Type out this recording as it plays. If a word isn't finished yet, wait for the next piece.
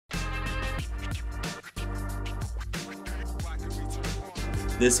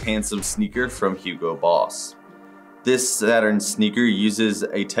this handsome sneaker from Hugo Boss. This Saturn sneaker uses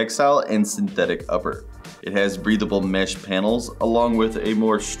a textile and synthetic upper. It has breathable mesh panels along with a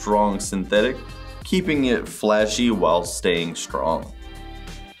more strong synthetic, keeping it flashy while staying strong.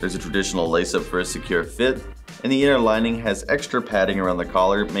 There's a traditional lace-up for a secure fit, and the inner lining has extra padding around the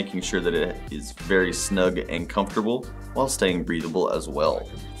collar, making sure that it is very snug and comfortable while staying breathable as well.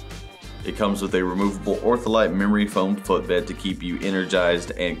 It comes with a removable OrthoLite memory foam footbed to keep you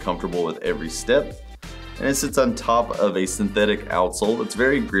energized and comfortable with every step. And it sits on top of a synthetic outsole that's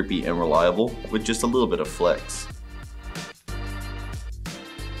very grippy and reliable with just a little bit of flex.